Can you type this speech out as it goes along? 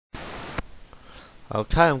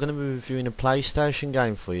Okay, I'm going to be reviewing a PlayStation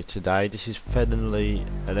game for you today. This is Felony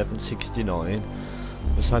 1169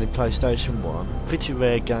 for Sony PlayStation 1. Pretty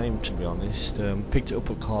rare game, to be honest. Picked it up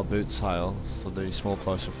at car boot sale for the small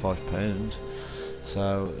price of £5.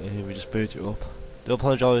 So here we just boot it up. Do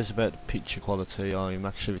apologise about the picture quality. I'm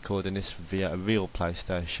actually recording this via a real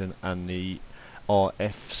PlayStation and the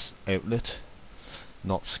RF's outlet,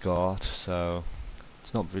 not SCART, so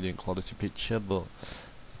it's not brilliant quality picture, but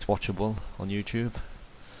it's watchable on YouTube.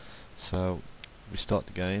 So we start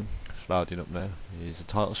the game. It's loading up now. Here's the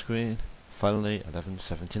title screen, Felony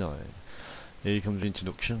 1179. Here comes the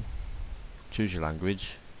introduction. Choose your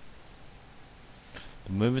language.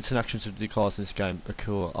 The movements and actions of the cars in this game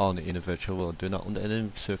occur only in a virtual world. Do not under any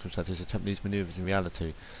circumstances attempt these manoeuvres in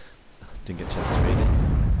reality. Didn't get a chance to read it.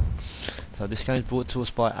 So this game is brought to us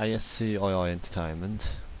by ASCII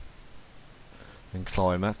Entertainment and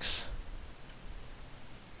Climax.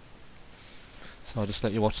 So I'll just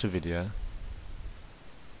let you watch the video.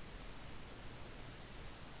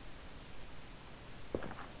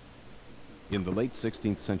 In the late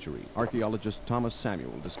 16th century, archaeologist Thomas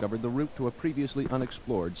Samuel discovered the route to a previously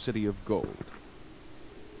unexplored city of gold.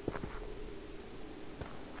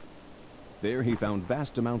 There he found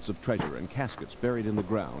vast amounts of treasure and caskets buried in the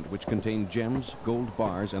ground, which contained gems, gold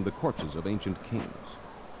bars, and the corpses of ancient kings.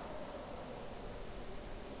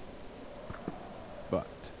 But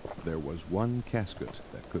there was one casket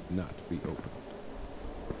that could not be opened.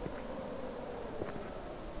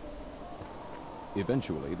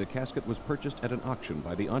 Eventually, the casket was purchased at an auction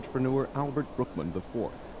by the entrepreneur Albert Brookman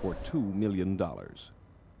IV for $2 million.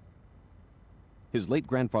 His late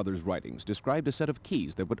grandfather's writings described a set of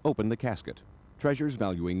keys that would open the casket. Treasures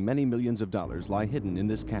valuing many millions of dollars lie hidden in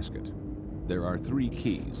this casket. There are 3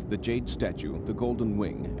 keys: the jade statue, the golden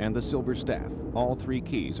wing, and the silver staff. All 3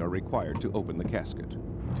 keys are required to open the casket.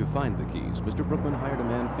 To find the keys, Mr. Brookman hired a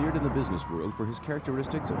man feared in the business world for his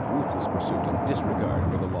characteristics of ruthless pursuit and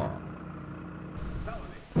disregard for the law.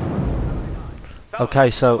 Okay,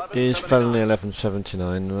 so here's Felony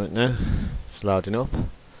 1179 right now. It's loading up.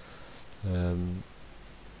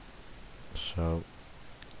 So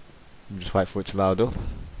just wait for it to load up.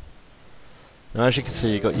 Now, as you can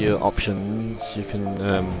see, you've got your options. You can,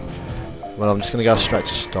 well, I'm just going to go straight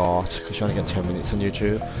to start because you only get 10 minutes on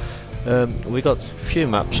YouTube. We got a few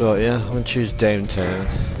maps right here. I'm going to choose downtown,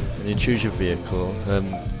 and you choose your vehicle.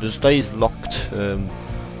 There's these locked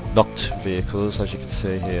vehicles, as you can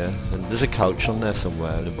see here, and there's a coach on there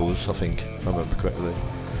somewhere, and a bus, I think, if I remember correctly.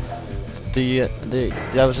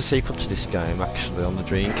 There was a sequel to this game actually on the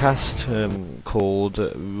Dreamcast called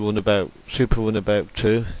Super Runabout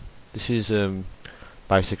 2. This is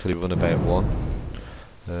basically Runabout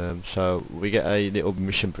 1. So we get a little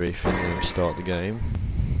mission briefing and we start the game.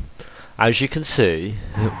 As you can see,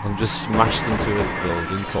 I'm just smashed into a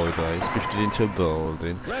building sideways, drifted into a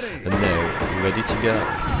building, and now we're ready to go.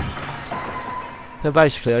 Now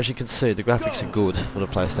basically, as you can see, the graphics are good for the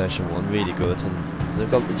PlayStation 1, really good, and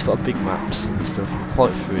it's got big maps and stuff, and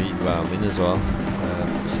quite free roaming as well.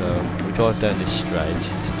 So we drive down this straight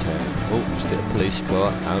into town. Oh, just hit a police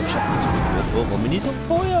car. Ouch, that looks a bit good. Oh, my mini's on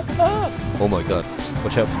fire! Ah! Oh my god!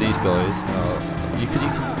 Watch out for these guys.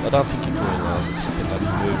 I don't think you can run around because I think they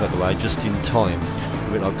move out of the way just in time,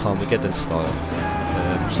 a bit like Carmageddon style.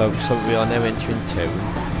 So we are now entering town.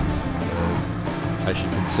 As you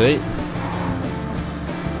can see,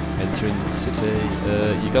 entering the city.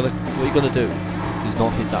 What you gotta do is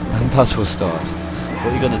not hit that lamppost for a start.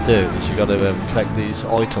 What you're gonna do is you gotta collect these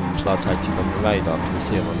items located on the radar. Can you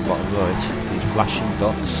see them on the bottom right? These flashing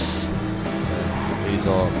dots. These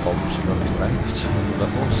are bombs you're gonna collect on the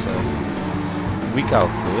level. So we go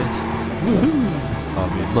for it. Woohoo!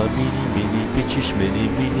 I'm in my mini, bitchish mini.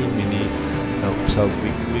 Oh, so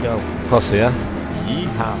we go across here.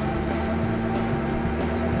 Yeehaw!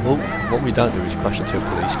 Oh, what we don't do is crash into a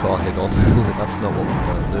police car head on. That's not what we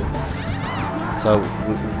don't do. So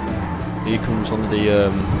here comes one of the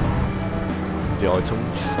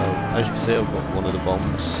items. So as you can see, I've got one of the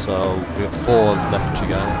bombs. So we have 4 left to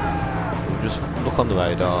go. We'll just look on the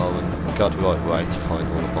radar and go the right way to find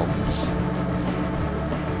all the bombs.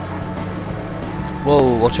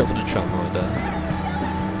 Whoa, watch out for the tram right there.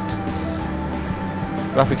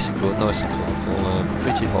 Graphics are good, nice and colourful,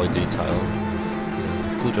 pretty high detail,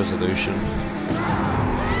 good resolution.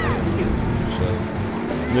 So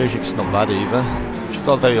music's not bad either. It's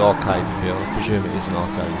got a very arcade feel. I presume it is an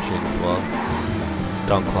arcade machine as well.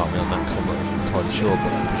 Don't quote me on that because I'm not entirely sure,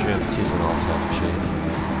 but I presume it is an arcade machine.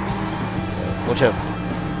 Watch out for...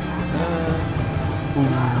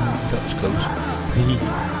 ooh, that was close.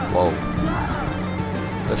 Whoa.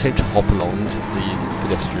 They seem to hop along the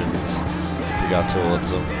pedestrians if you go towards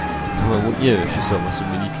them. Well, wouldn't you if you saw a massive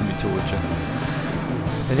mini coming towards you?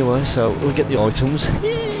 Anyway, so we'll get the items.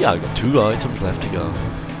 Yeah, I've got 2 items left to go.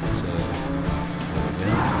 So,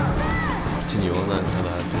 yeah. Continue on and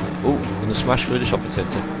oh, I'm gonna smash through the shopping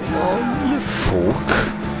centre. Oh, you fuck.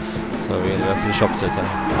 So we're gonna go for the shopping centre.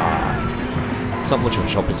 It's not much of a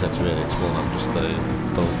shopping centre really, it's more like just a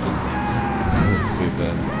building with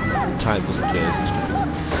tables and chairs and stuff in it.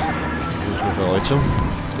 Here's another item.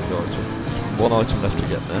 Let's get the item. 1 item left to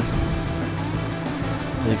get there.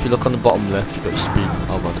 And if you look on the bottom left, you've got your speed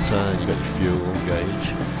monitor, and you've got your fuel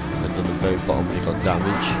gauge, and on the very bottom you've got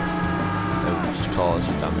damage, which cars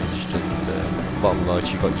are damaged, and bottom right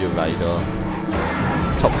you've got your radar,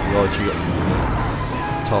 top right you've got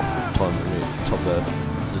top time limit, top left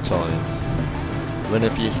the time.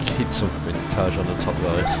 Whenever you hit something, it tells you on the top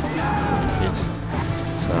right what you've hit.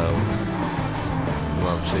 So you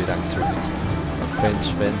won't see that until it's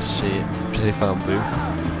fence, see it, telephone booth,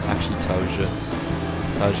 it actually tells you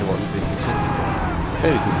what you've been hitting.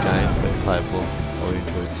 Very good game, very playable. I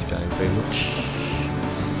enjoyed this game very much.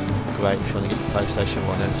 Great if you want to get your PlayStation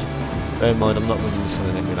 1 out. Bear in mind I'm not running this on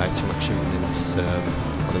an emulator, I'm actually running this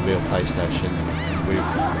on a real PlayStation with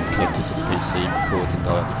connected to the PC, recording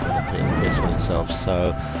directly from the PS1 itself.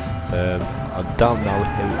 So I don't know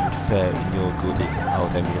how it would fare in your good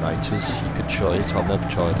old emulators. You could try it, I've never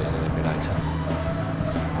tried it in an emulator.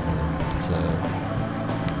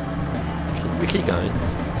 We keep going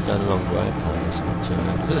a long way apparently.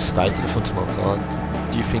 Look at the state at the front of my car.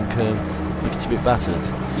 Do you think it's a bit battered?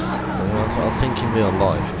 I think in real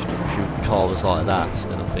life, if your car was like that,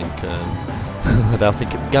 then I think I don't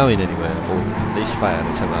think it'd be going anywhere, or at least fail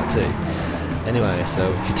its MOT. Anyway,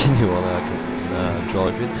 so we continue on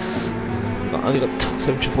driving. I've only got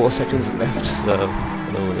 74 seconds left, so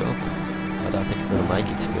I'm going to up. I don't think I'm going to make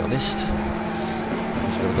it, to be honest. I'm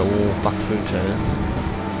just going to go all back through town.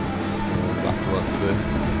 Back one through.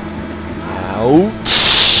 Ouch!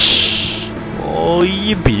 Oh,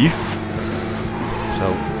 you beef! So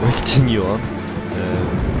we continue on.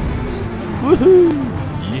 Woohoo!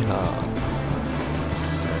 Yeehaw!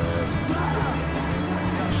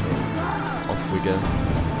 So off we go.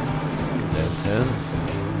 Downtown.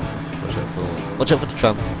 Watch out for the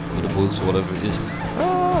tram or the bus or whatever it is.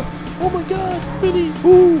 Ah! Oh my God! Mini!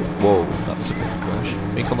 Ooh! Whoa! That was a bit of a crash.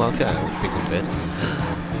 Think I'm okay? Or do you think I'm dead?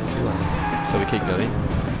 Anyway. So we keep going.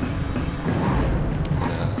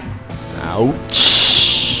 Ouch!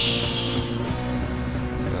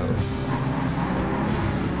 So,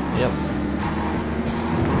 yep.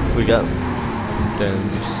 Off we go. Down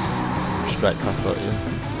this straight path right here.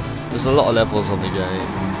 There's a lot of levels on the game.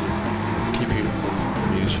 Keep you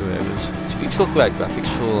amused for areas. It's got great graphics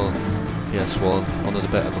for PS1. One of the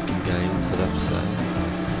better looking games, I'd have to say.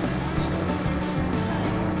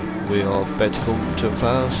 So, we are about to come to a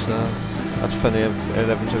close. That's Felony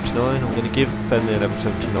 1179. I'm going to give Felony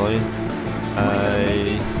 1179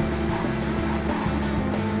 a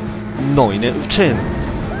 9 out of 10.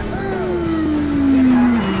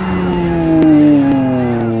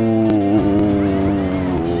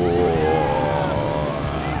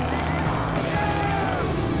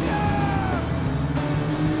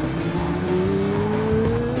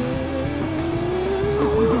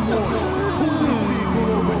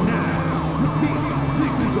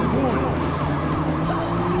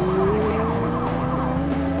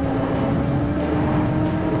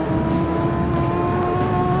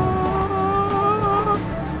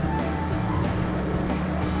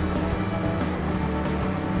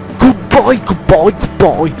 Goodbye, goodbye,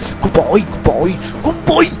 goodbye, goodbye, goodbye,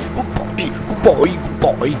 goodbye, goodbye, goodbye,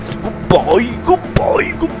 goodbye, goodbye, goodbye,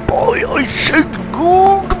 goodbye, I said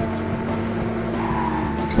goodbye.